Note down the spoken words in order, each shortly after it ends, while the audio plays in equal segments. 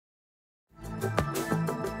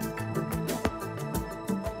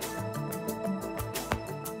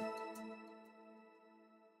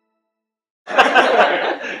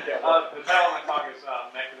the title of my talk is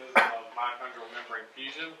Mechanism of Mitochondrial Membrane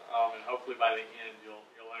Fusion, and hopefully by the end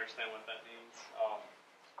you'll understand what that means.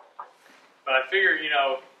 But I figure,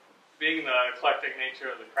 being the eclectic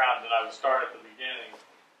nature of the crowd, that I would start at the beginning.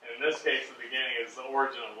 And in this case, the beginning is the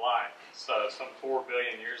origin of life. So some 4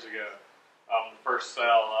 billion years ago, the first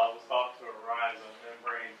cell was thought to arise in a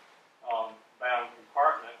membrane-bound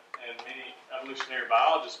compartment, and many evolutionary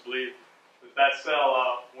biologists believe that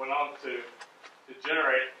cell went on to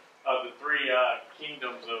generate the three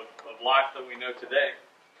kingdoms of life that we know today: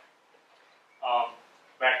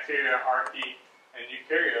 bacteria, archaea, and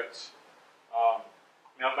eukaryotes.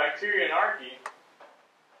 Now, bacteria and archaea,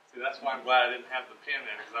 see, that's why I'm glad I didn't have the pen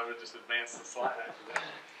there, because I would just advance the slide after that.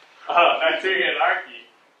 Bacteria and archaea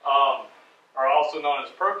are also known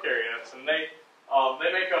as prokaryotes, and they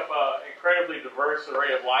make up an incredibly diverse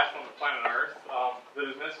array of life on the planet Earth that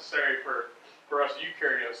is necessary for us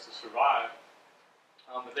eukaryotes to survive.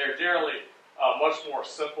 But they're generally much more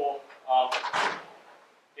simple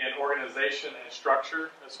in organization and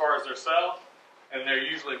structure as far as their cells, and they're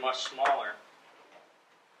usually much smaller.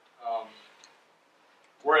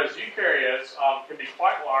 Whereas eukaryotes can be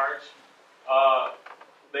quite large.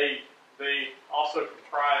 They also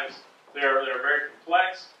comprise, they're very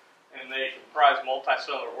complex, and they comprise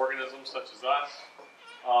multicellular organisms such as us.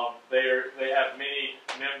 They have many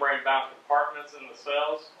membrane-bound compartments in the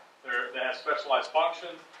cells. They have specialized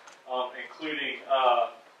functions, including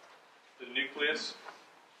the nucleus,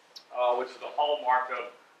 which is the hallmark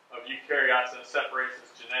of eukaryotes, and it separates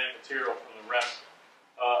its genetic material from the rest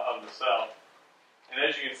of the cell. And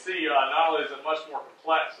as you can see, not only is it much more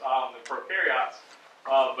complex than prokaryotes,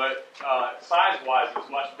 but size-wise it's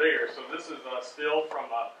much bigger. So this is still from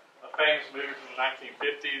a famous movie from the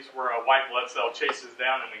 1950s where a white blood cell chases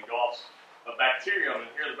down and engulfs a bacterium.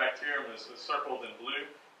 And here the bacterium is circled in blue,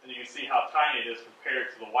 and you can see how tiny it is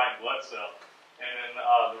compared to the white blood cell. And then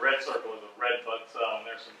the red circle is a red blood cell, and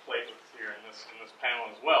there's some platelets here in this panel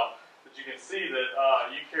as well. But you can see that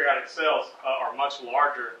eukaryotic cells are much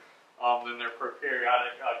larger than their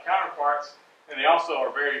prokaryotic counterparts, and they also are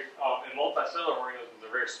very, in multicellular organisms, they're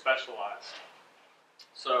very specialized.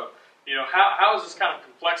 So, how is this kind of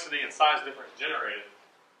complexity and size difference generated?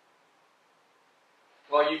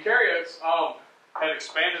 Well, eukaryotes have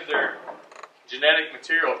expanded their genetic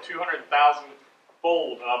material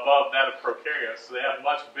 200,000-fold above that of prokaryotes, so they have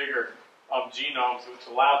much bigger genomes, which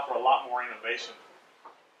allow for a lot more innovation.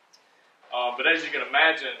 But as you can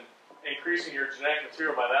imagine, increasing your genetic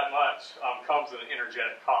material by that much comes at an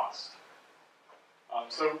energetic cost.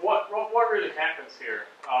 So what really happens here?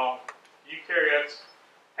 Eukaryotes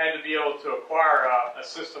had to be able to acquire a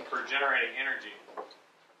system for generating energy.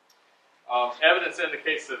 Evidence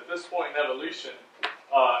indicates that at this point in evolution,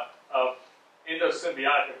 an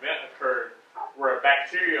endosymbiotic event occurred where a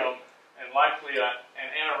bacterium and likely an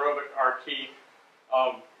anaerobic archaea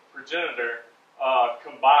progenitor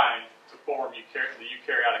combined to form the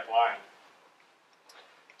eukaryotic line.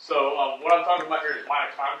 So what I'm talking about here is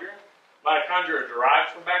mitochondria. Mitochondria are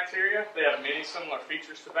derived from bacteria. They have many similar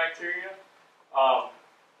features to bacteria.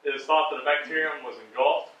 It is thought that a bacterium was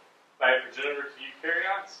engulfed by a progenitor to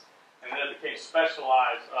eukaryotes, and then it became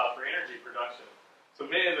specialized for energy production. So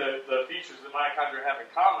many of the features that mitochondria have in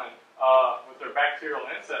common with their bacterial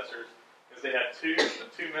ancestors is they have two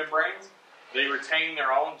membranes. They retain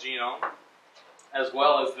their own genome, as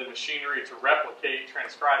well as the machinery to replicate,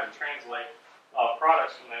 transcribe, and translate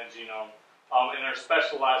products from that genome, and they're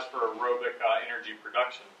specialized for aerobic energy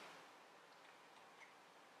production.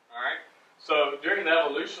 All right. So during the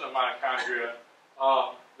evolution of mitochondria,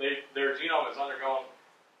 their genome has undergone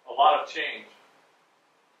a lot of change.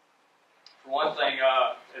 For one thing,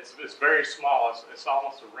 it's very small. It's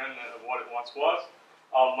almost a remnant of what it once was.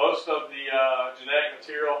 Most of the genetic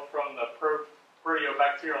material from the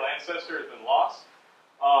proteobacterial ancestor has been lost.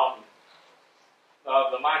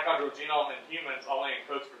 The mitochondrial genome in humans only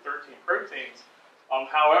encodes for 13 proteins.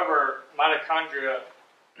 However, mitochondria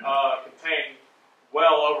contain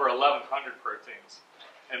well over 1,100 proteins.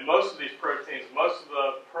 And most of these proteins, most of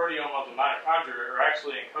the proteome of the mitochondria are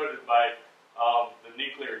actually encoded by the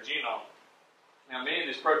nuclear genome. Now, many of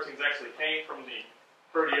these proteins actually came from the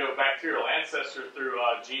proteobacterial ancestor through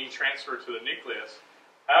gene transfer to the nucleus.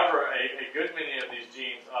 However, a good many of these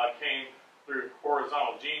genes came through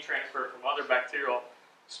horizontal gene transfer from other bacterial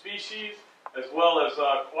species, as well as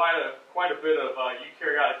quite a bit of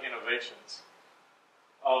eukaryotic innovations.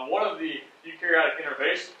 One of the eukaryotic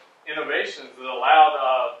innovations that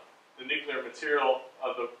allowed the nuclear material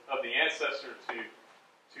of the ancestor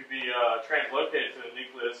to be translocated to the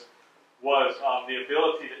nucleus was the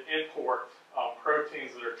ability to import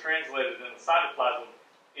proteins that are translated in the cytoplasm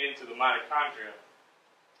into the mitochondria. mitochondria.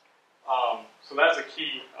 So that's a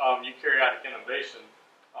key eukaryotic innovation,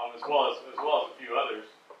 as well as a few others.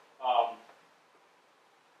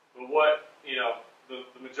 But what the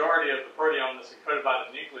majority of the proteome that's encoded by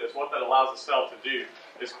the nucleus, what that allows the cell to do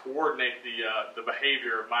is coordinate the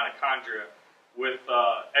behavior of mitochondria with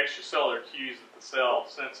extracellular cues that the cell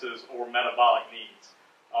senses or metabolic needs.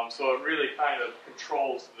 So it really kind of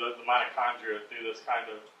controls the mitochondria through this kind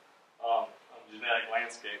of genetic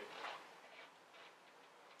landscape.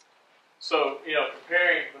 So,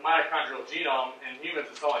 comparing the mitochondrial genome in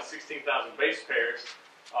humans, it's only 16,000 base pairs.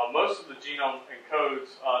 Most of the genome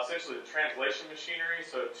encodes essentially the translation machinery,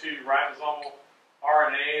 so 2 ribosomal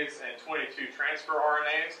RNAs and 22 transfer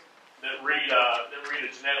RNAs that read a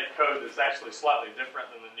genetic code that's actually slightly different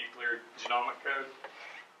than the nuclear genomic code.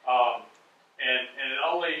 And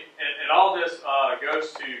all this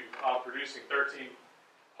goes to producing 13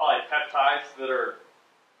 polypeptides that are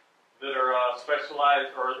specialized,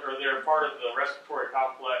 or they're part of the respiratory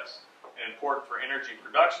complex and important for energy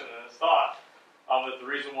production. And it's thought that the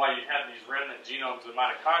reason why you have these remnant genomes in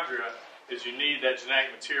mitochondria is you need that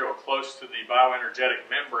genetic material close to the bioenergetic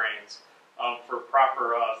membranes for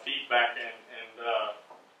proper feedback and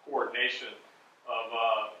coordination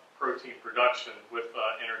of protein production with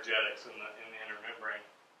energetics in the inner membrane.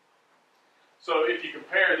 So if you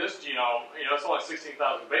compare this genome, it's only 16,000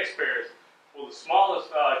 base pairs. Well, the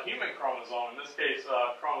smallest human chromosome, in this case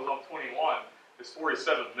chromosome 21, is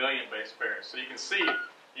 47 million base pairs. So you can see,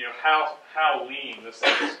 how lean this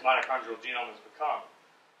mitochondrial genome has become.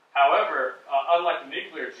 However, unlike the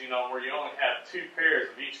nuclear genome, where you only have 2 pairs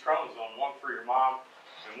of each chromosome, one for your mom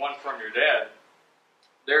and one from your dad,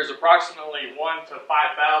 there's approximately 1 to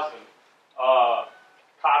 5,000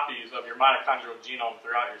 copies of your mitochondrial genome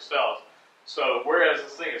throughout your cells. So whereas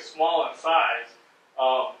this thing is small in size,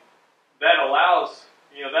 that allows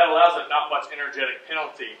it not much energetic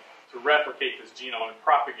penalty to replicate this genome and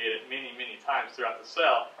propagate it many, many times throughout the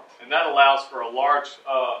cell, and that allows for a large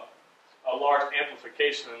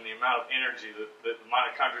amplification in the amount of energy that the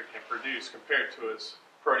mitochondria can produce compared to its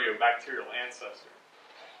proteobacterial ancestor.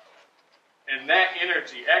 And that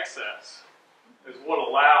energy excess is what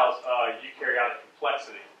allows eukaryotic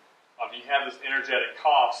complexity. You have this energetic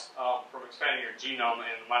cost from expanding your genome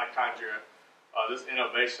and mitochondria. This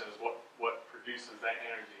innovation is what produces that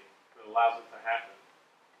energy that allows it to happen.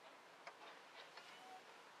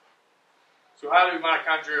 So how do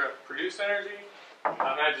mitochondria produce energy?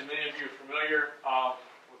 I imagine many of you are familiar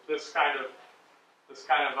with this kind of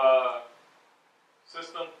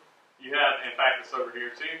system. You have, in fact, it's over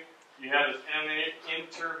here too. You have this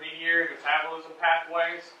intermediary metabolism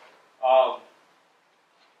pathways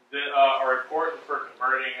that are important for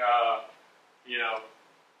converting,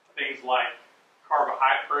 things like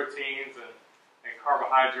proteins and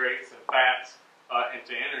carbohydrates and fats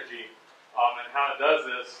into energy. And how it does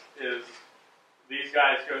this is these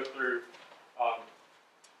guys go through,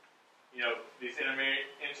 these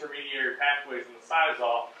intermediary pathways in the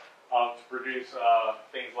cytosol to produce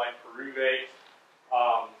things like pyruvate,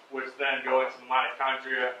 which then go into the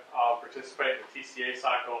mitochondria, participate in the TCA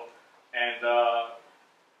cycle, and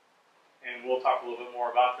we'll talk a little bit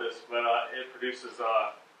more about this, but it produces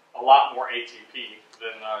a lot more ATP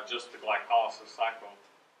than just the glycolysis cycle.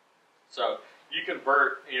 So you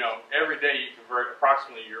convert, every day you convert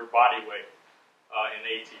approximately your body weight in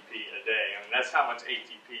ATP a day. I mean, that's how much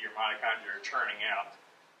ATP your mitochondria are churning out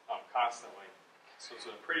constantly. So it's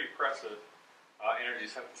a pretty impressive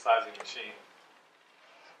energy synthesizing machine.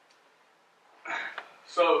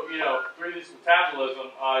 So, through this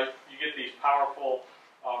metabolism, you get these powerful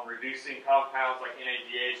reducing compounds like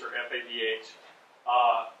NADH or FADH,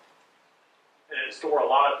 and store a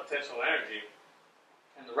lot of potential energy.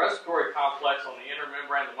 And the respiratory complex on the inner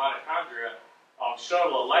membrane of the mitochondria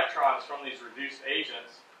shuttle electrons from these reduced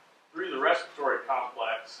agents through the respiratory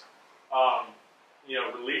complex,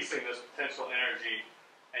 releasing this potential energy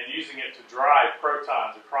and using it to drive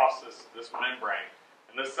protons across this membrane.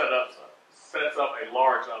 And this sets up a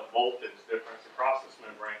large voltage difference across this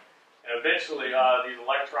membrane. And eventually, these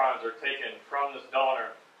electrons are taken from this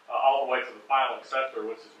donor all the way to the final acceptor,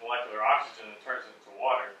 which is molecular oxygen, and turns it into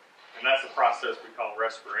water. And that's a process we call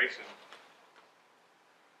respiration.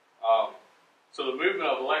 So the movement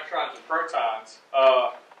of electrons and protons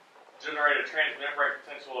generate a transmembrane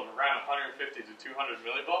potential of around 150 to 200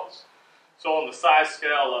 millivolts. So on the size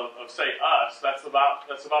scale of say us, that's about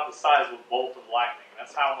the size of a bolt of lightning.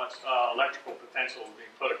 That's how much electrical potential is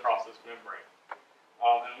being put across this membrane.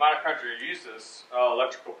 And mitochondria use this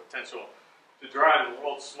electrical potential to drive the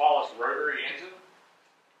world's smallest rotary engine.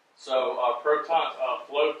 So protons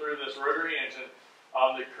flow through this rotary engine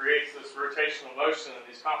that creates this rotational motion and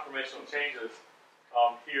these conformational changes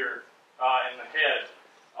here in the head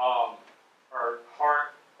are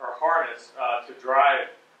harnessed to drive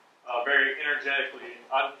a very energetically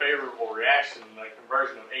unfavorable reaction, the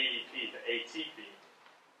conversion of ADP to ATP.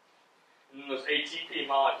 And those ATP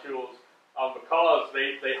molecules, because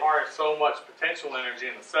they harness so much potential energy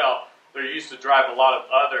in the cell, they're used to drive a lot of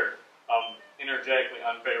other energetically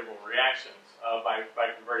unfavorable reactions by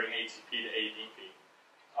converting ATP to ADP.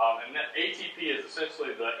 And that ATP is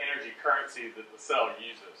essentially the energy currency that the cell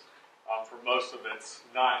uses for most of its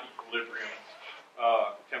non-equilibrium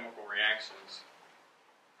chemical reactions.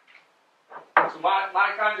 So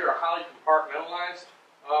mitochondria are highly compartmentalized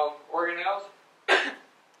organelles.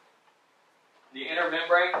 The inner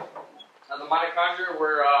membrane of the mitochondria,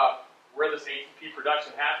 where this ATP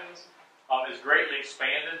production happens, is greatly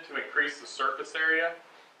expanded to increase the surface area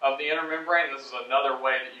of the inner membrane. This is another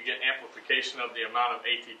way that you get amplification of the amount of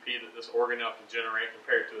ATP that this organelle can generate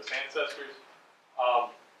compared to its ancestors.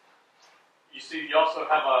 You also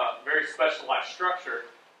have a very specialized structure.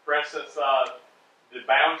 For instance, the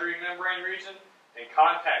boundary membrane region and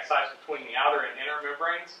contact sites between the outer and inner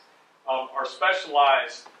membranes are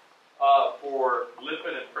specialized for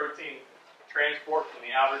lipid and protein transport from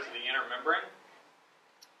the outer to the inner membrane.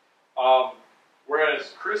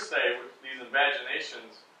 Whereas cristae, with these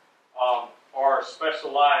invaginations, are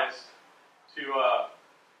specialized to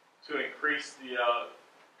increase the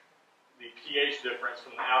pH difference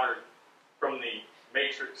from the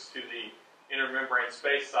matrix to the inner membrane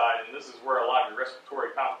space side, and this is where a lot of your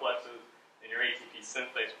respiratory complexes and your ATP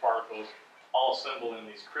synthase particles all assemble in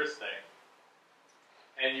these cristae.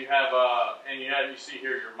 And you see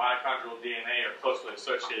here your mitochondrial DNA are closely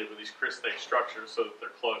associated with these cristae structures, so that they're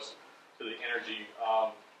close to the energy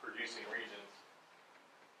producing regions.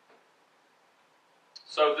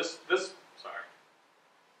 So this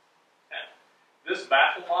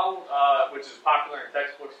baffle model, which is popular in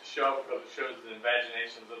textbooks to show because it shows the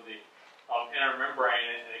invaginations of the inner membrane,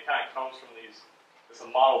 and it kind of comes from these. It's a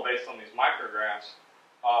model based on these micrographs.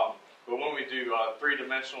 But when we do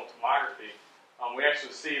three-dimensional tomography, we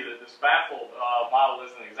actually see that this baffled model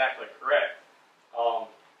isn't exactly correct.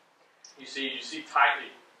 You see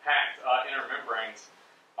tightly packed inner membranes,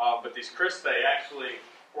 but these cristae actually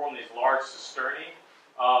form these large cisternae.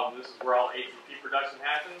 This is where all the ATP production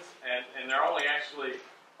happens, and they're only actually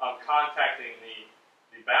contacting the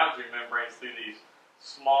boundary membranes through these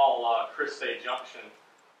small cristae junction,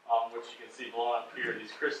 which you can see blown up here,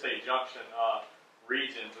 these cristae junction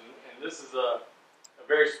regions. And this is a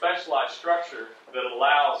very specialized structure that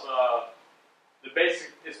allows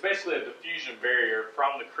it's basically a diffusion barrier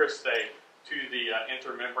from the cristae to the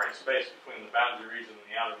intermembrane space between the boundary region and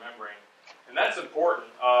the outer membrane. And that's important.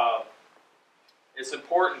 It's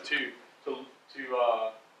important to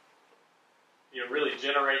really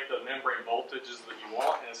generate the membrane voltages that you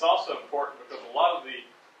want, and it's also important because a lot of the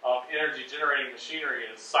energy generating machinery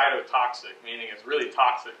is cytotoxic, meaning it's really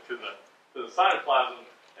toxic to the cytoplasm.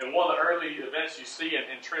 And one of the early events you see in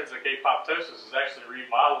intrinsic apoptosis is actually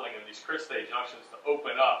remodeling of these cristae junctions to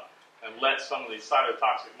open up and let some of these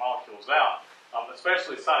cytotoxic molecules out,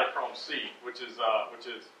 especially cytochrome C, which is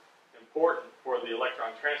important for the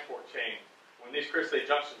electron transport chain. When these cristae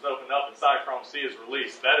junctions open up and cytochrome C is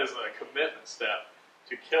released, that is a commitment step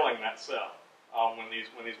to killing that cell when these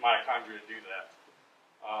mitochondria do that.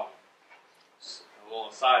 A little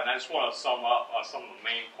aside, and I just want to sum up some of the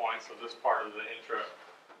main points of this part of the intro.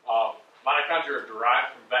 Mitochondria are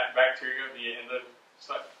derived from bacteria via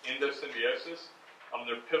endosymbiosis.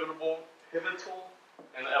 They're pivotal in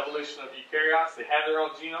the evolution of eukaryotes. They have their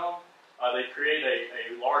own genome. They create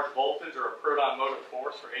a large voltage or a proton motive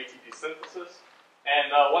force for ATP synthesis.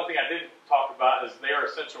 And one thing I didn't talk about is they are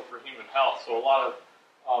essential for human health. So a lot of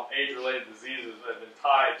age-related diseases have been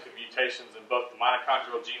tied to mutations in both the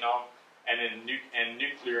mitochondrial genome and in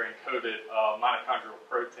nuclear-encoded mitochondrial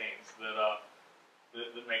proteins that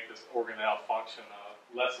make this organelle function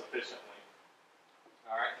less efficiently.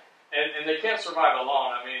 All right, and they can't survive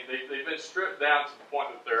alone. I mean, they've been stripped down to the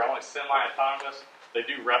point that they're only semi-autonomous. They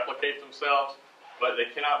do replicate themselves, but they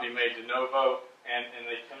cannot be made de novo, and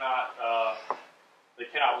they cannot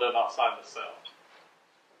live outside the cell.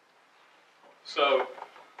 So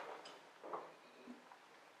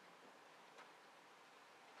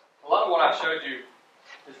a lot of what I showed you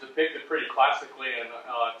is depicted pretty classically in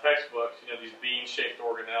textbooks. You know, these bean-shaped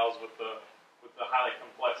organelles with the highly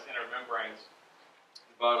complex inner membranes.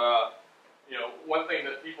 But one thing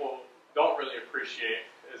that people don't really appreciate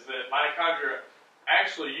is that mitochondria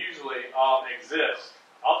actually usually exist,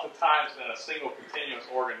 oftentimes in a single continuous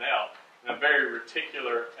organelle in a very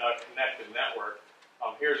reticular connected network.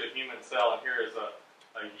 Here's a human cell, and here is a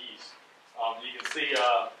yeast. You can see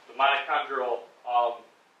the mitochondrial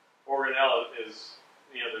organelle is,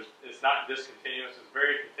 it's not discontinuous. It's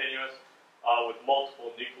very continuous with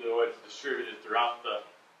multiple nucleoids distributed throughout the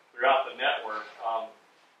network.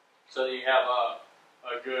 So that you have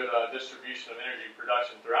a good distribution of energy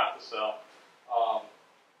production throughout the cell.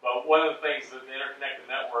 But one of the things that the interconnected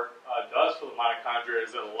network does for the mitochondria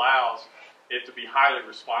is it allows it to be highly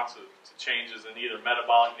responsive to changes in either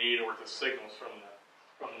metabolic need or to signals from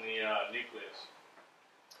the nucleus.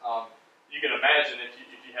 You can imagine if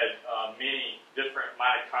you had many different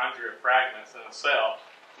mitochondria fragments in a cell,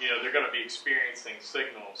 they're going to be experiencing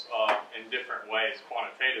signals in different ways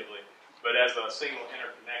quantitatively. But as a single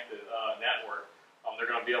interconnected network,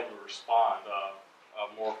 they're going to be able to respond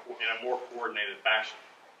in a more coordinated fashion.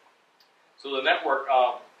 So the network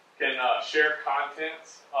can share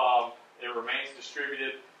contents. It remains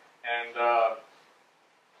distributed, and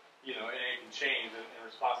it can change in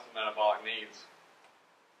response to metabolic needs.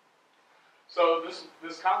 So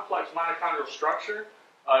this complex mitochondrial structure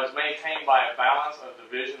is maintained by a balance of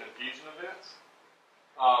division and fusion events.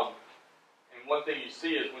 And one thing you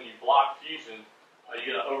see is when you block fusion, you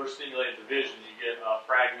get an overstimulated division, you get a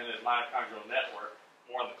fragmented mitochondrial network,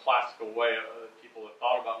 more in the classical way that people have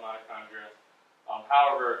thought about mitochondria.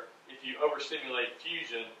 However, if you overstimulate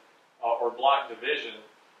fusion or block division,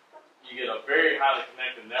 you get a very highly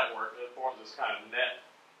connected network that forms this kind of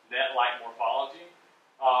net-like morphology.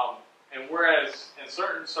 And whereas in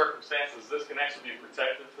certain circumstances this can actually be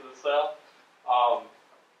protective to the cell,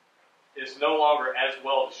 it's no longer as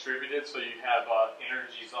well distributed, so you have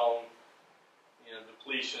energy zone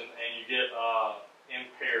depletion, and you get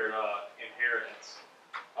impaired inheritance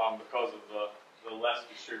because of the less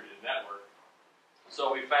distributed network.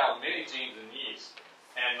 So we found many genes in yeast,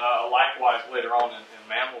 and likewise later on in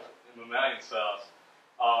mammalian cells,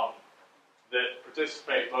 that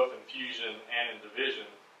participate both in fusion and in division.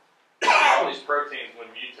 All these proteins,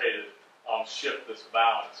 when mutated, shift this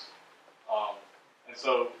balance. And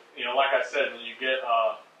so, like I said, when you get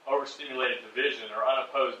overstimulated division or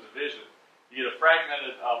unopposed division, you get a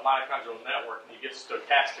fragmented mitochondrial network, and you get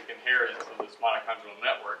stochastic inheritance of this mitochondrial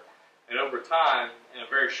network. And over time, in a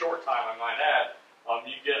very short time, I might add,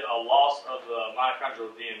 you get a loss of the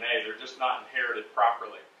mitochondrial DNA. They're just not inherited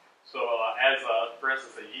properly. So as, for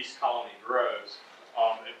instance, a yeast colony grows,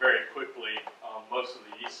 it very quickly, most of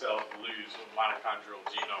the yeast cells lose mitochondrial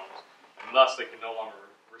genomes, and thus they can no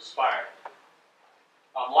longer respire.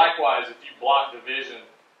 Likewise, if you block division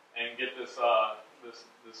and get this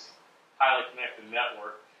highly connected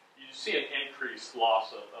network, you see an increased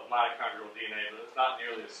loss of mitochondrial DNA, but it's not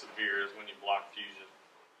nearly as severe as when you block fusion.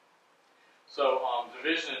 So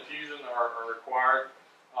division and fusion are required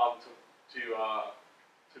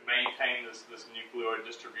to maintain this nucleoid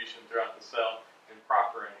distribution throughout the cell and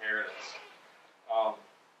proper inheritance.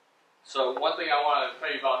 So one thing I want to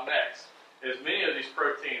tell you about next is many of these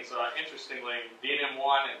proteins, interestingly,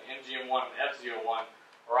 DNM1 and MGM1 and FZO1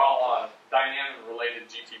 are all dynamic-related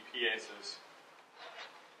GTPases.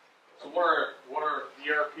 So what are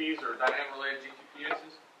DRPs or dynamic-related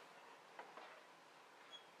GTPases?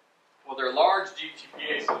 Well, they're large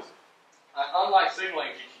GTPases. Unlike signaling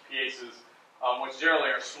GTPases, which generally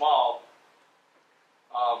are small,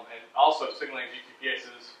 and also signaling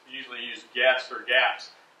GTPases usually use GEFs or gaps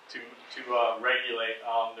to regulate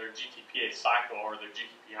their GTPase cycle or their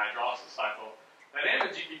GTP hydrolysis cycle.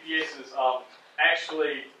 Dynamic GTPases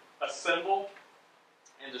actually assemble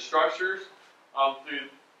into structures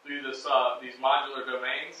through these modular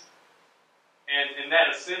domains, and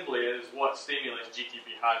that assembly is what stimulates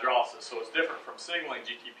GTP hydrolysis. So it's different from signaling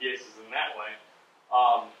GTPases in that way.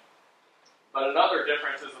 But another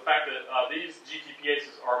difference is the fact that these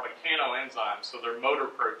GTPases are mechanoenzymes, so they're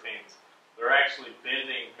motor proteins. They're actually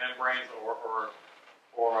bending membranes or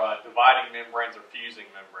dividing membranes or fusing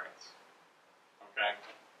membranes. Okay.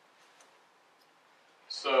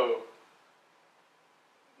 So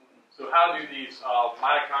how do these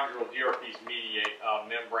mitochondrial DRPs mediate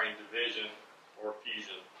membrane division or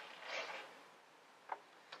fusion?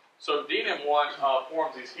 So DNM1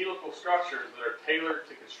 forms these helical structures that are tailored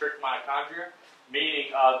to constrict mitochondria, meaning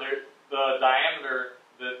the diameter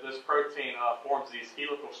that this protein forms these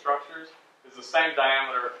helical structures is the same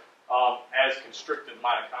diameter as constricted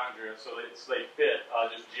mitochondria, so they fit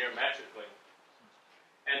just geometrically.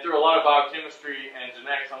 And through a lot of biochemistry and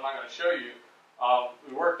genetics I'm not going to show you,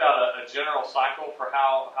 we worked out a general cycle for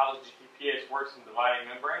how the GTPase works in dividing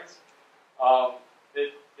membranes.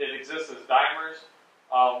 It exists as dimers,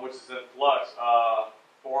 which is in flux,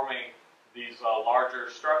 forming these larger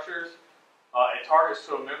structures. It targets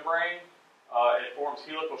to a membrane, It forms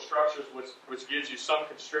helical structures, which gives you some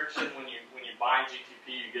constriction. When you bind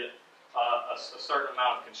GTP, you get a certain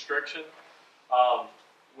amount of constriction.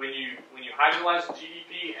 When you hydrolyze the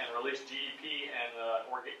GDP and release GDP and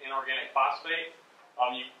inorganic phosphate,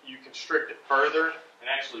 you constrict it further and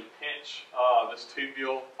actually pinch this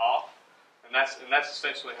tubule off, and that's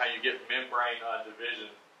essentially how you get membrane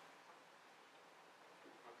division.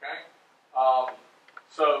 Okay.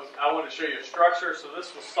 So I want to show you a structure. So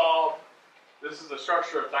this was solved. This is the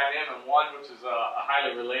structure of Dynamin 1, which is a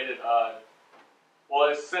highly related. Well,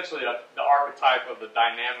 it's essentially the archetype of the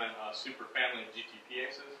Dynamin superfamily of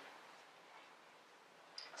GTPases.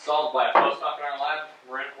 Solved by a postdoc in our lab,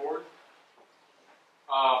 Brent Ford.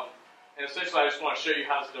 And essentially, I just want to show you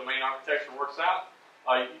how this domain architecture works out.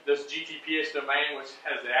 This GTPase domain, which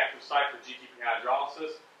has the active site for GTP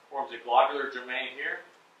hydrolysis, forms a globular domain here.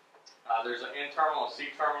 There's an N-terminal and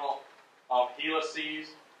C-terminal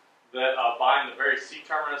helices that bind the very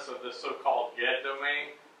C-terminus of this so-called GED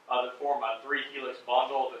domain that form a 3-helix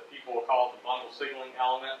bundle that people will call the bundle signaling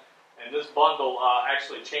element. And this bundle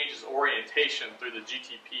actually changes orientation through the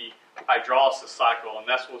GTP hydrolysis cycle, and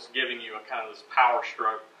that's what's giving you a kind of this power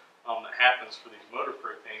stroke that happens for these motor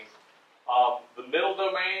proteins. The middle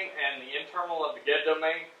domain and the N-terminal of the GED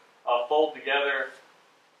domain fold together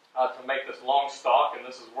to make this long stalk, and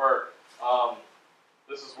this is where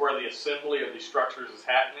the assembly of these structures is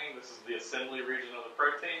happening. This is the assembly region of the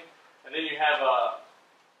protein. And then you have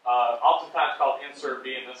oftentimes called insert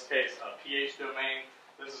B, in this case a pH domain.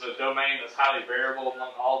 This is a domain that's highly variable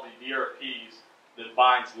among all the DRPs that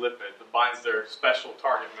binds lipid, that binds their special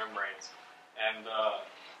target membranes, and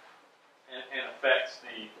affects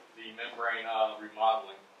the membrane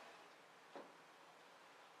remodeling.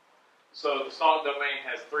 So the stalk domain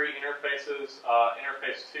has 3 interfaces,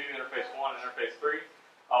 interface 2, interface 1, and interface 3.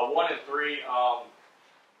 1 and 3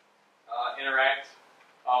 interact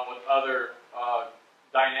with other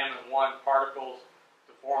Dynamin 1 particles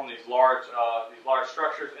to form these large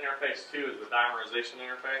structures. Interface 2 is the dimerization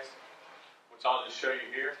interface, which I'll just show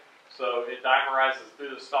you here. So it dimerizes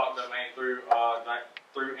through the stalk domain through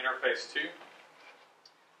interface 2,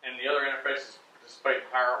 and the other interfaces participate in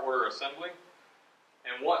higher order assembly.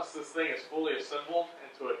 And once this thing is fully assembled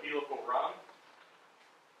into a helical rung,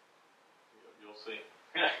 you'll see.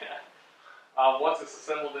 Once it's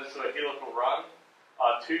assembled into a helical rung,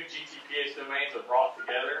 2 GTPase domains are brought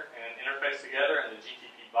together and interface together, and the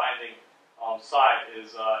GTP binding site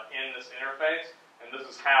is in this interface, and this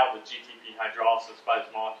is how the GTP hydrolysis by these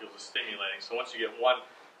molecules is stimulating. So once you get one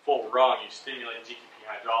full rung, you stimulate GTP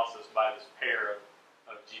hydrolysis by this pair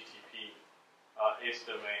of GTP ACE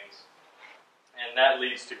domains. And that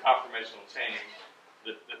leads to conformational change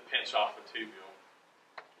that pinch off the tubule.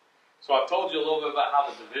 So I've told you a little bit about how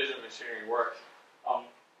the division machinery works.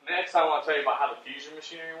 Next, I want to tell you about how the fusion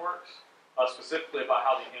machinery works, specifically about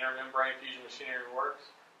how the intermembrane fusion machinery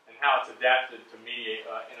works, and how it's adapted to mediate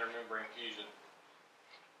intermembrane fusion.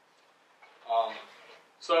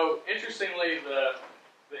 So interestingly, the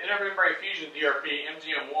intermembrane fusion DRP,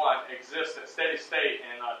 MGM1, exists at steady state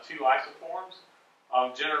in 2 isoforms.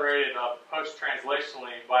 Generated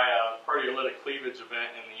post-translationally by a proteolytic cleavage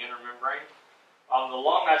event in the intermembrane. The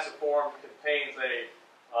long isoform contains a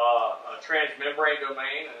transmembrane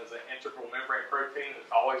domain and is an integral membrane protein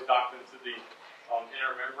that's always docked into the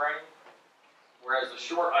intermembrane, whereas the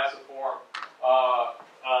short isoform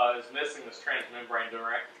is missing this transmembrane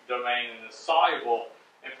domain and is soluble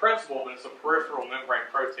in principle, but it's a peripheral membrane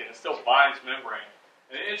protein. It still binds membrane.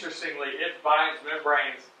 And interestingly, it binds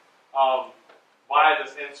membranes by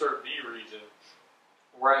this insert B region,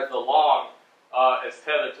 whereas the long is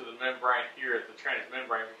tethered to the membrane here at the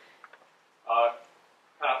transmembrane,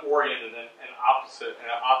 kind of oriented in an opposite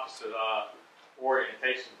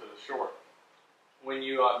orientation to the short. When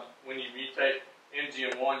you mutate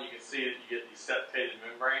MGM1, you can see that you get these septated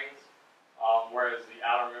membranes, whereas the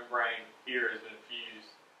outer membrane here has been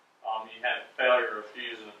fused. You had failure of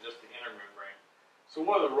fusion of just the inner membrane. So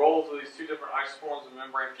what are the roles of these 2 different isoforms of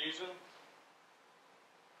membrane fusion?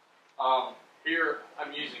 Here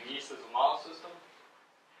I'm using yeast as a model system,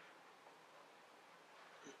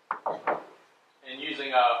 and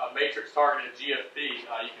using a matrix targeted GFP,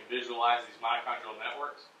 you can visualize these mitochondrial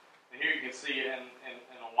networks. And here you can see in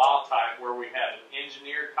a wild type where we have an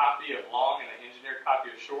engineered copy of long and an engineered copy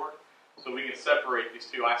of short. So we can separate these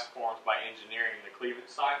 2 isoforms by engineering the cleavage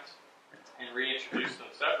sites and reintroduce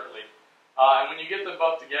them separately. And when you get them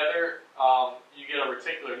both together, you get a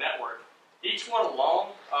reticular network. Each one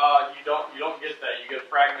alone, you don't get that. You get a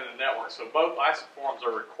fragmented network. So both isoforms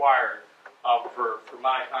are required for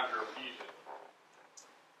mitochondrial fusion.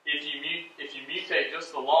 if you mutate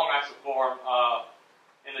just the long isoform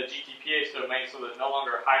in the GTPase domain so that it no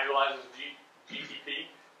longer hydrolyzes GTP,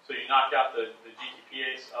 so you knock out the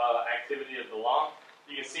GTPase activity of the long,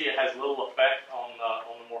 you can see it has little effect on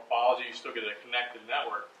the morphology. You still get a connected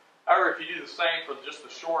network. However, if you do the same for just the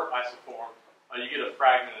short isoform, you get a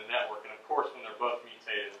fragmented network. And of course, when they're both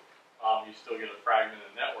mutated, you still get a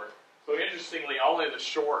fragmented network. So interestingly, only the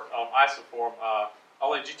short isoform,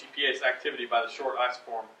 only GTPase activity by the short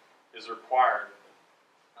isoform is required,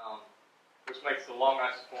 which makes the long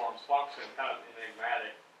isoforms function kind of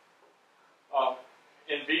enigmatic.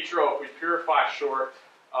 In vitro, if we purify short,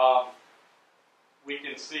 we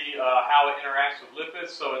can see how it interacts with lipids.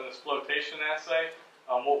 So in this flotation assay,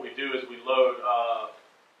 what we do is we load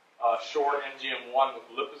short MGM1 with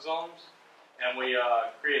liposomes, and we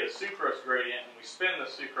create a sucrose gradient, and we spin the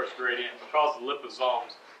sucrose gradient. Because the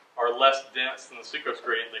liposomes are less dense than the sucrose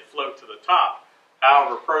gradient, they float to the top.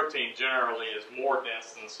 However, protein generally is more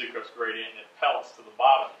dense than the sucrose gradient, and it pellets to the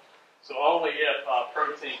bottom. So only if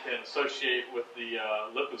protein can associate with the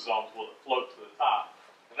liposomes will it float to the top.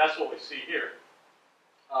 And that's what we see here.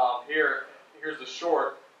 Here's the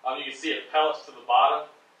short. You can see it pellets to the bottom,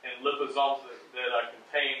 and liposomes that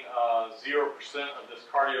contain 0% of this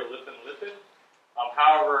cardiolipin lipid.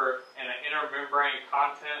 However, in an intermembrane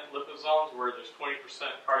content liposomes where there's 20%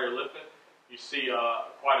 cardiolipin, you see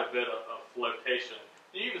quite a bit of flotation.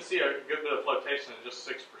 You even see a good bit of flotation in just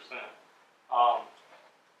 6%.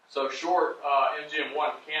 So short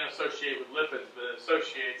MGM1 can associate with lipids, but it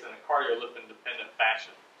associates in a cardiolipin-dependent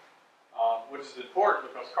fashion, which is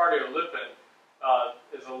important because cardiolipin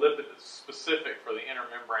is a lipid that's specific for the inner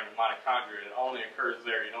membrane of mitochondria. It only occurs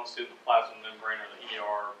there. You don't see it in the plasma membrane or the ER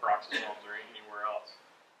or peroxisomes or anywhere else.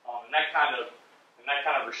 And that kind of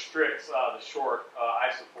restricts the short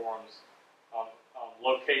isoforms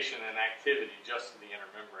location and activity just to the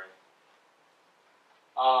inner membrane.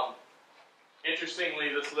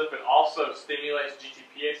 Interestingly, this lipid also stimulates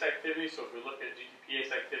GTPase activity. So if we look at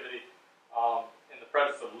GTPase activity in the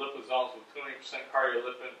presence of liposomes with 20%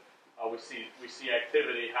 cardiolipin, we see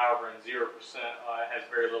activity. However, in 0%, it has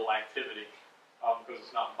very little activity because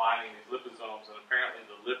it's not binding these liposomes, and apparently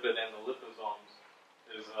the lipid and the liposomes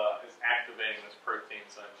is activating this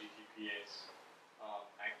protein's GTPase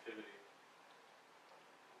activity.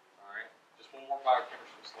 All right, just one more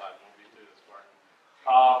biochemistry slide, and we'll be through this part.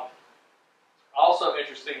 Also,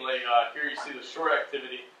 interestingly, here you see the short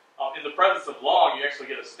activity. In the presence of long, you actually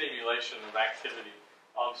get a stimulation of activity.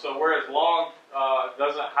 So whereas long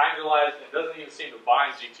doesn't hydrolyze, it doesn't even seem to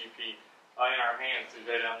bind GTP in our hands through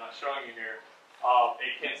data I'm not showing you here,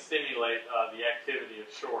 it can stimulate the activity of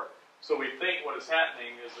short. So we think what is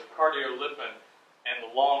happening is the cardiolipin and the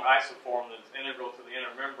long isoform that is integral to the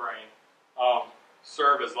inner membrane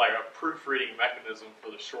serve as like a proofreading mechanism for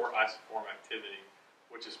the short isoform activity,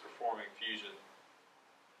 which is performing fusion.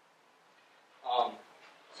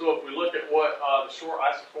 So if we look at what the short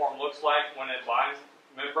isoform looks like when it binds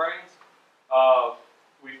membranes,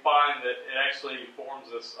 we find that it actually forms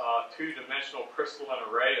this two-dimensional crystalline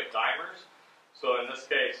array of dimers. So in this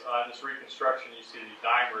case, in this reconstruction, you see these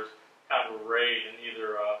dimers kind of arrayed in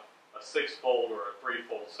either a six-fold or a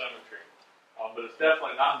three-fold symmetry. But it's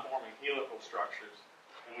definitely not forming helical structures.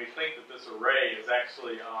 And we think that this array is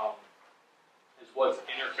actually is what's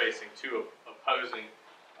interfacing to opposing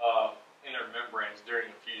inner membranes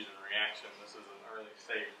during the fusion reaction. This is an early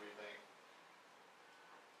stage, we think.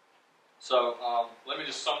 So let me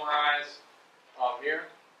just summarize here.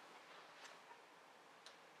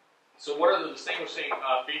 So what are the distinguishing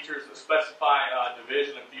features that specify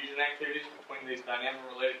division and fusion activities between these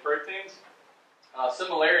dynamically related proteins?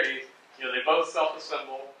 Similarities, they both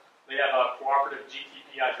self-assemble. They have a cooperative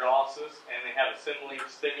GTP hydrolysis, and they have a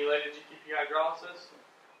stimulated GTP hydrolysis.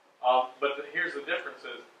 But here's the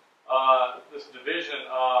differences. This division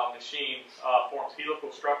machine forms helical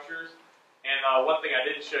structures. And one thing I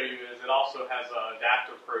didn't show you is it also has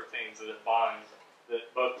adapter proteins that it binds that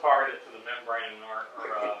both target it to the membrane and are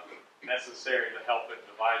necessary to help it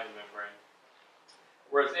divide the membrane.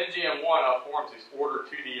 Whereas MGM1 forms these order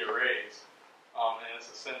 2D arrays in its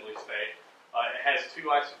assembly state. It has two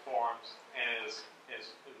isoforms and is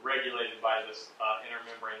regulated by this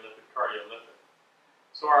intermembrane lipid cardiolipin.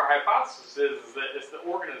 So our hypothesis is that it's the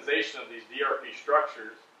organization of these DRP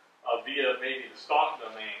structures via maybe the stalk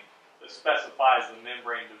domain that specifies the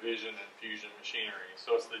membrane division and fusion machinery.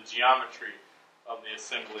 So it's the geometry of the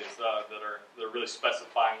assemblies that are really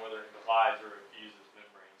specifying whether it divides or it fuses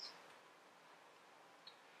membranes.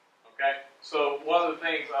 Okay, so one of the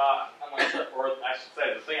things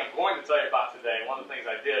the thing I'm going to tell you about today, one of the things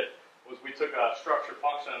I did was we took a structure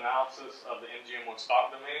function analysis of the MGM1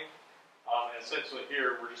 stock domain. And essentially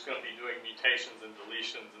here, we're just going to be doing mutations and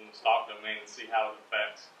deletions in the stock domain and see how it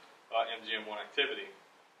affects MGM1 activity.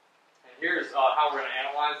 And here's how we're going to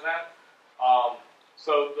analyze that.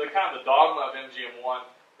 So the kind of the dogma of MGM1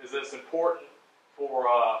 is that it's important for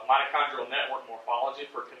mitochondrial network morphology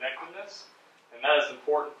for connectedness, and that is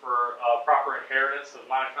important for proper inheritance of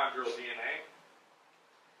mitochondrial DNA,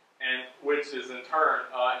 and which is in turn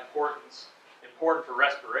important for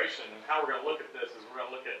respiration. And how we're going to look at this is we're going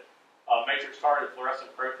to look at matrix-targeted fluorescent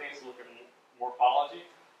proteins, look at morphology.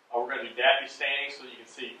 We're going to do DAPI staining, so you can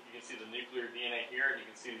see the nuclear DNA here, and you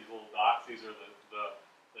can see these little dots. These are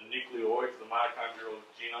the nucleoids, the mitochondrial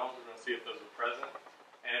genomes. We're going to see if those are present.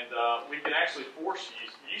 And we can actually force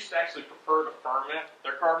yeast. Yeast actually prefer to ferment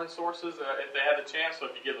their carbon sources if they had the chance.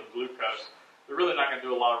 So if you give them glucose, they're really not going to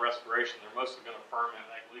do a lot of respiration. They're mostly going to ferment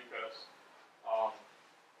that glucose.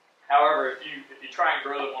 However, if you try and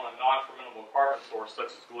grow them on a non-fermentable carbon source,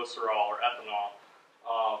 such as glycerol or ethanol,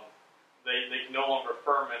 they can no longer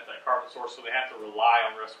ferment that carbon source, so they have to rely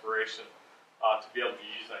on respiration to be able to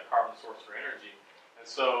use that carbon source for energy. And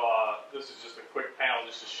so this is just a quick panel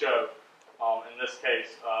just to show. In this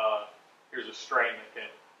case, here's a strain that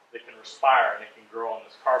can respire and it can grow on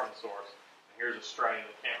this carbon source. And here's a strain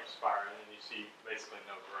that can't respire, and then you see basically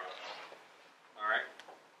no growth. All right.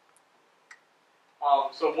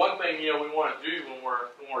 So one thing we want to do when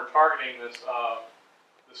we're targeting this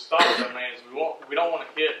stock domain is we don't want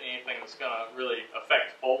to hit anything that's going to really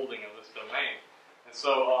affect folding of this domain. And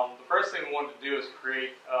so the first thing we wanted to do is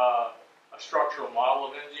create a structural model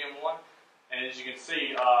of MGM1. And as you can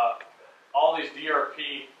see, all these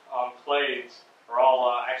DRP clades are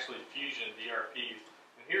all actually fusion DRPs.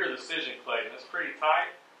 And here are the scission clade, and it's pretty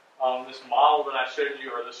tight. This model that I showed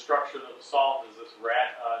you, or the structure of the salt, is this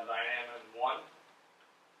rat dynamine 1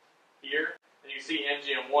 here. And you see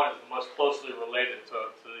MGM1 is the most closely related to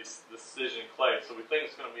this scission clade, so we think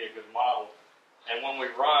it's going to be a good model. And when we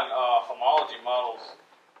run homology models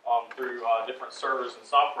through different servers and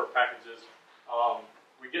software packages,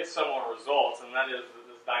 we get similar results, and that is that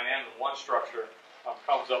this dynamine 1 structure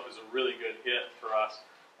comes up as a really good hit for us.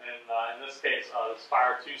 And in this case, this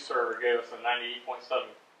Fire2 server gave us a 98.7%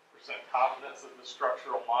 confidence that the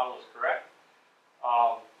structural model is correct.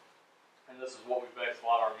 And this is what we base a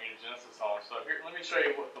lot of our mutagenesis on. So here, let me show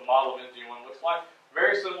you what the model of MG1 looks like.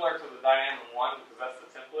 Very similar to the dynamine 1, because that's the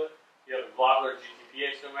template. You have the globular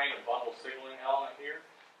GTPase domain and bundle signaling element here.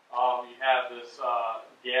 You have this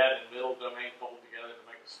GED and middle domain folded together to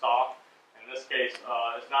make a stalk. In this case,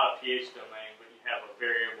 it's not a pH domain, but you have a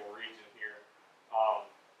variable region here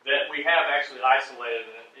that we have actually isolated,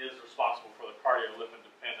 and it is responsible for the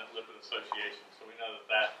cardiolipin-dependent lipid association. So we know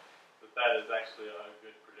that is actually a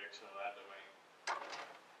good prediction of that domain.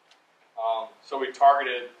 So we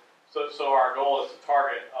targeted. So our goal is to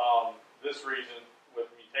target this region with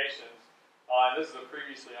mutations. And this is a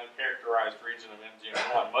previously uncharacterized region of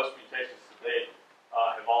MGM1. Most mutations to date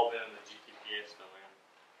have all been in the GTPase domain.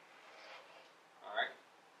 All right.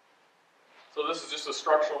 So this is just a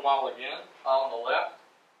structural model again on the left.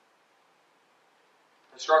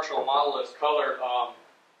 The structural model is colored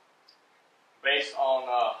based on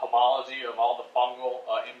homology of all the fungal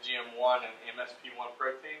MGM1 and MSP1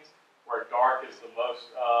 proteins, where dark is the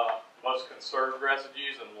most conserved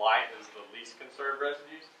residues and light is the least conserved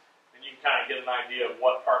residues. And you can kind of get an idea of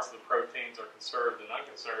what parts of the proteins are conserved and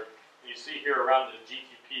unconserved. And you see here around the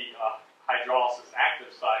GTP hydrolysis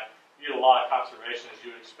active site, you get a lot of conservation as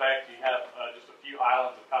you would expect. You have just a few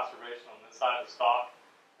islands of conservation on this side of the stalk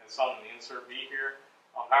and some in the insert B here.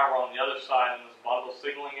 However, on the other side, in this bundle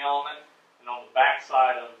signaling element, and on the back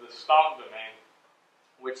side of the stalk domain,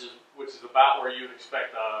 which is about where you would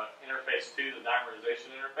expect interface 2, the dimerization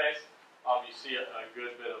interface, you see a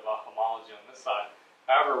good bit of homology on this side.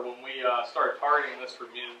 However, when we started targeting this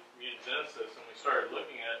for mutagenesis and we started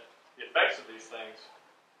looking at the effects of these things,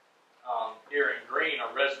 here in green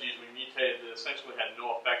are residues we mutated that essentially had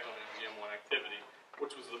no effect on MGM1 activity,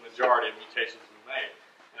 which was the majority of mutations we made.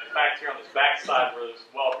 And in fact, here on this back side where it's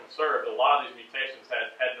well conserved, a lot of these mutations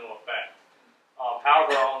had no effect.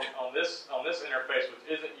 However, on this interface, which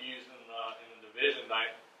isn't used in the division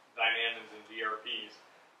dynamics and DRPs,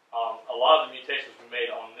 a lot of the mutations we made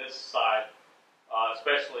on this side,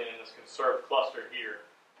 especially in this conserved cluster here,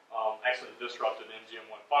 actually disrupted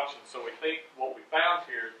MGM1 function. So we think what we found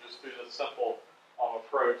here, just through this simple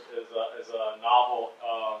approach, is a novel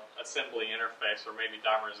assembly interface, or maybe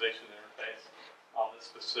dimerization interface, that's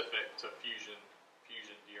specific to fusion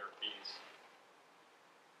DRPs.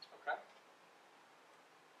 Okay.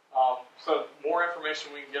 So more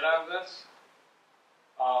information we can get out of this.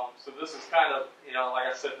 So this is kind of, like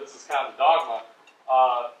I said, this is kind of the dogma.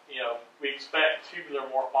 We expect tubular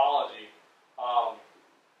morphology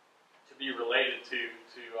to be related to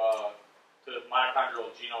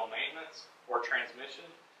mitochondrial genome maintenance or transmission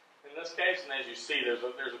in this case. And as you see, there's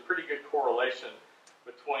a pretty good correlation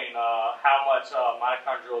between how much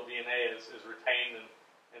mitochondrial DNA is retained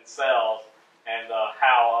in cells and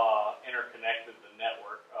how interconnected the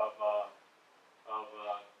network of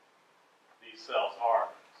these cells are.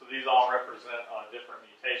 So these all represent different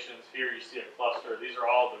mutations. Here you see a cluster. These are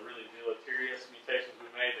all the really deleterious mutations we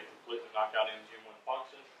made that completely knock out MGM1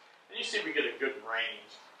 function. And you see we get a good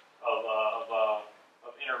range of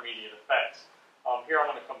intermediate effects. Here I'm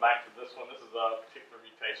going to come back to this one. This is a particular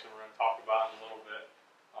mutation we're going to talk about in a little bit,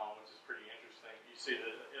 which is pretty interesting. You see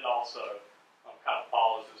that it also kind of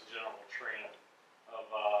follows this general trend of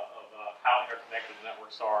how interconnected the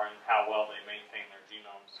networks are and how well they maintain their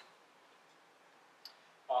genomes.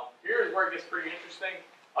 Here's where it gets pretty interesting.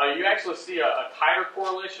 You actually see a tighter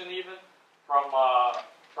correlation even from how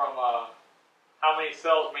many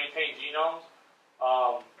cells maintain genomes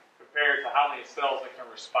compared to how many cells that can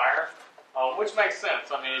respire, which makes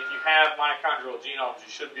sense. I mean, if you have mitochondrial genomes, you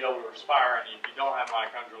should be able to respire, and if you don't have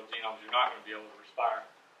mitochondrial genomes, you're not going to be able to respire.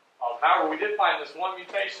 However, we did find this one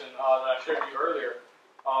mutation that I showed you earlier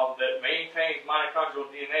that maintains mitochondrial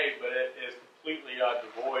DNA, but it is completely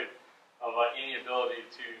devoid of any ability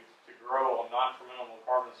to grow on non-fermentable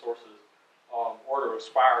carbon sources or to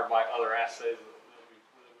respire by other assays that we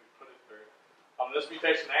put it through. This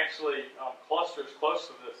mutation actually clusters close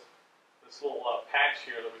to this little patch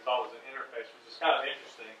here that we thought was an interface, which is kind of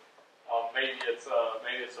interesting. Maybe it's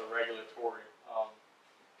a regulatory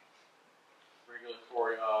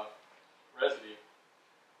residue.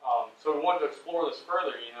 So we wanted to explore this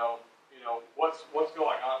further. What's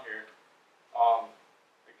going on here.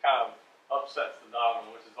 It kind of upsets the dogma,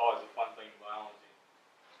 which is always a fun thing in biology.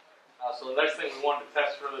 So the next thing we wanted to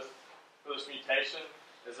test for this mutation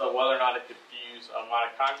is whether or not it could fuse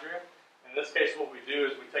mitochondria. In this case, what we do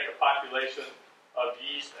is we take a population of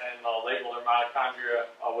yeast and label their mitochondria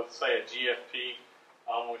with, say, a GFP.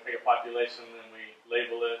 We take a population and we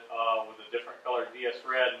label it with a different color, DS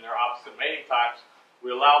red, and their opposite mating types.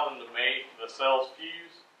 We allow them to mate, the cells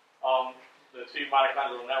fuse, the two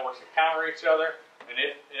mitochondrial networks encounter each other, and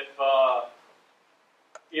if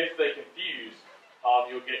they can fuse,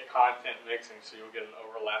 you'll get content mixing, so you'll get an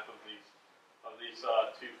overlap of these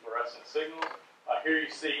two fluorescent signals. Here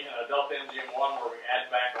you see in a delta MGM1 where we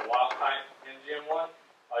add back a wild type MGM1,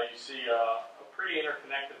 you see a pretty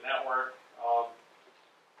interconnected network,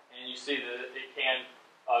 and you see that it can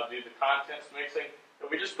do the contents mixing. If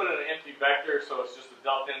we just put in an empty vector, so it's just a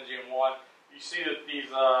delta MGM1, you see that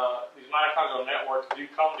these mitochondrial networks do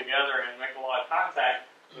come together and make a lot of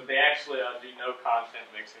contact, but they actually do no content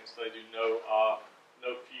mixing, so they do no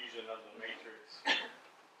fusion of the matrix.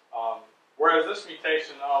 Whereas this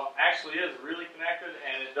mutation actually is really connected,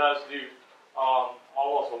 and it does do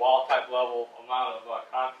almost a wild-type level amount of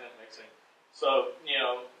content mixing. So,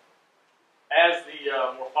 as the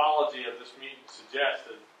morphology of this mutant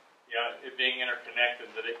suggested, it being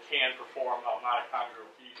interconnected, that it can perform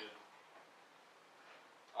mitochondrial fusion.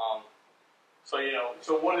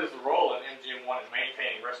 So what is the role in MGM1 in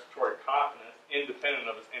maintaining respiratory continence independent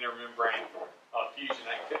of its intermembrane fusion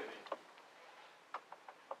activity?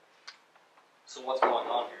 So what's going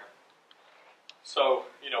on here? So,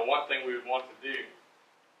 one thing we would want to do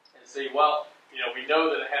is see, well, we know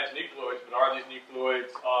that it has nucleoids, but are these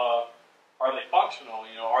nucleoids, are they functional?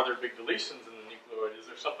 Are there big deletions in the nucleoid? Is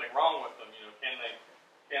there something wrong with them?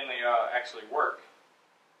 Can they actually work?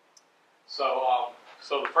 So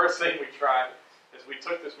the first thing we tried is we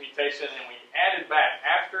took this mutation and we added back,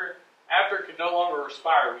 after it could no longer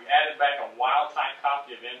respire, we added back a wild-type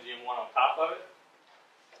copy of MGM1 on top of it.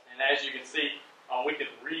 And as you can see, we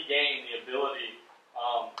can regain the ability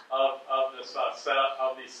of this setup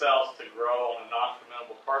of these cells to grow on a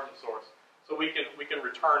non-fermentable carbon source. So we can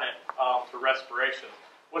return it to respiration,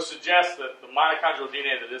 which suggests that the mitochondrial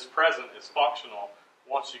DNA that is present is functional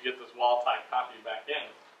once you get this wild-type copy back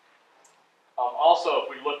in. Also,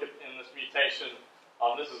 if we look in this mutation,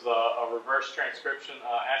 this is a reverse transcription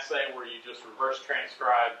assay where you just reverse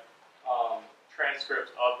transcribe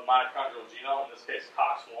transcripts of the mitochondrial genome, in this case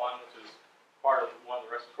COX-1, which is part of one of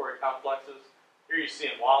the respiratory complexes. Here you see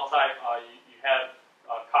in wild type, you have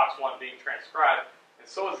COX-1 being transcribed, and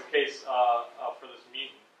so is the case for this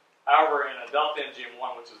mutant. However, in a delta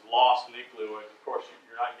MGM1, which is lost nucleoids, of course,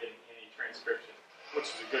 you're not getting any transcription,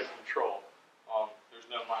 which is a good control. There's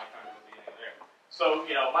no mitochondrial DNA there. So,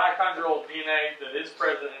 mitochondrial DNA that is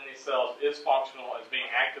present in these cells is functional as being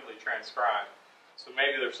actively transcribed. So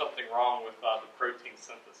maybe there's something wrong with the protein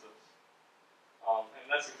synthesis. And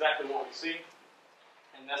that's exactly what we see.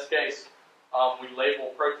 In this case, we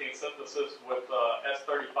label protein synthesis with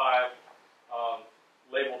S35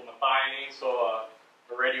 labeled methionine, so a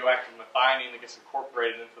radioactive methionine that gets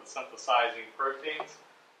incorporated into the synthesizing proteins.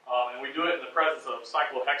 And we do it in the presence of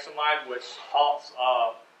cyclohexamide, which halts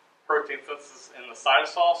protein synthesis in the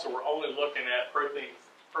cytosol. So we're only looking at protein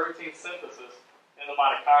synthesis in the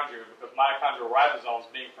mitochondria, because mitochondrial ribosomes,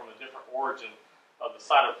 being from a different origin of the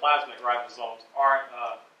cytoplasmic ribosomes, aren't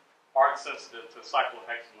sensitive to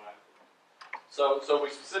cyclohexamide. So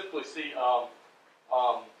we specifically see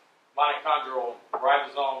mitochondrial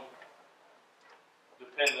ribosome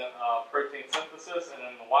dependent protein synthesis, and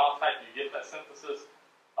in the wild type you get that synthesis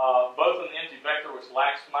both in the empty vector, which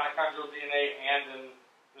lacks mitochondrial DNA, and in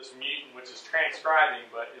this mutant, which is transcribing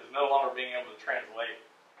but is no longer being able to translate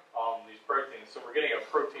these proteins. So we're getting a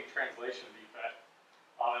protein translation defect.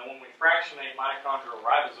 And when we fractionate mitochondrial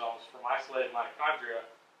ribosomes from isolated mitochondria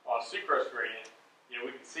on a sucrose gradient, we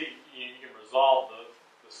can see you can resolve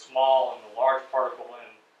the small and the large particle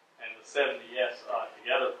and the 70S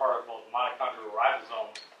together particle of mitochondrial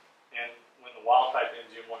ribosomes, and when the wild type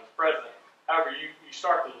NGM1 is present. However, you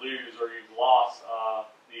start to lose, or you've lost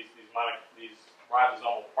these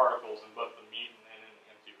ribosomal particles in both the mutant and in the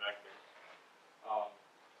empty vector.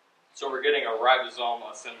 So we're getting a ribosome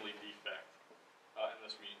assembly defect in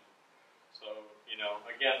this mutant. So,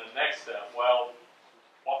 again, the next step, what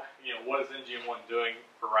is NGM1 doing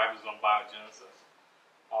for ribosome biogenesis?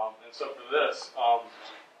 And so for this,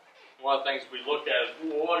 one of the things we look at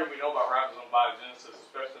is, what do we know about ribosome biogenesis,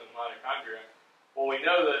 especially in mitochondria? Well, we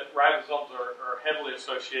know that ribosomes are heavily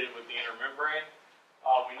associated with the inner membrane.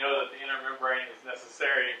 We know that the inner membrane is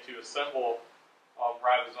necessary to assemble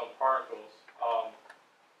ribosome particles.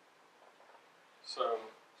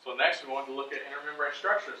 So next we want to look at intermembrane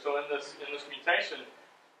structure. So in this mutation,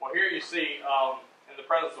 well, here you see in the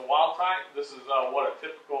presence of wild type, this is what a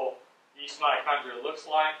typical yeast mitochondria looks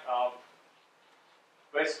like.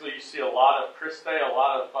 Basically, you see a lot of cristae, a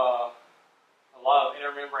lot of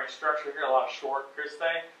intermembrane structure here, a lot of short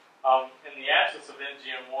cristae. In the absence of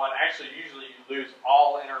NGM1, actually, usually you lose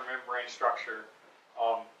all intermembrane structure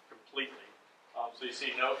completely. So you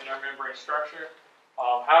see no intermembrane structure.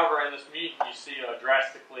 However, in this mutant, you see a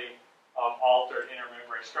drastically altered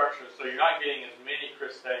intermembrane structure. So you're not getting as many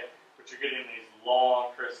cristae, but you're getting these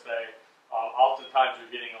long cristae. Oftentimes,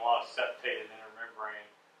 you're getting a lot of septated intermembrane,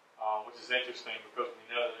 which is interesting because we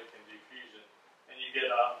know that it can do fusion. And you get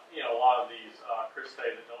a lot of these cristae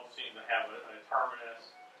that don't seem to have a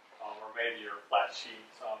terminus, or maybe are flat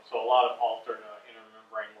sheets. So a lot of altered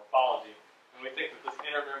intermembrane morphology. And we think that this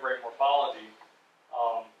intermembrane morphology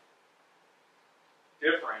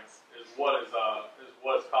difference is what is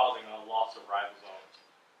causing a loss of ribosomes,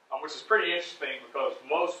 which is pretty interesting because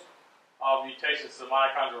most mutations to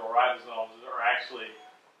mitochondrial ribosomes are actually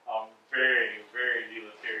very, very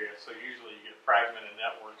deleterious. So usually you get fragmented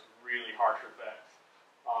networks, really harsh effects.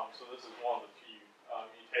 So this is one of the few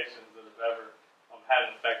mutations that have ever had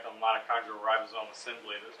an effect on mitochondrial ribosome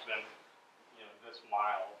assembly that's been, this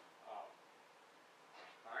mild.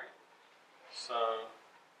 All right. So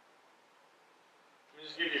let me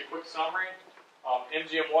just give you a quick summary.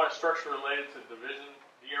 MGM1 is structure related to division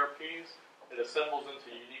DRPs. It assembles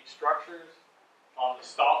into unique structures. The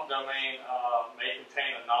stalk domain may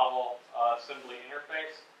contain a novel assembly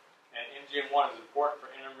interface. And MGM1 is important for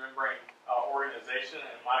intermembrane organization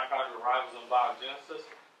and mitochondrial ribosome biogenesis,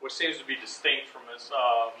 which seems to be distinct from its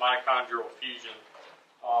mitochondrial fusion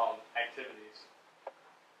activities.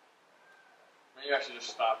 Maybe I should just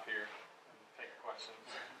stop here and take questions.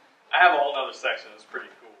 I have a whole other section that's pretty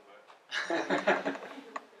cool, but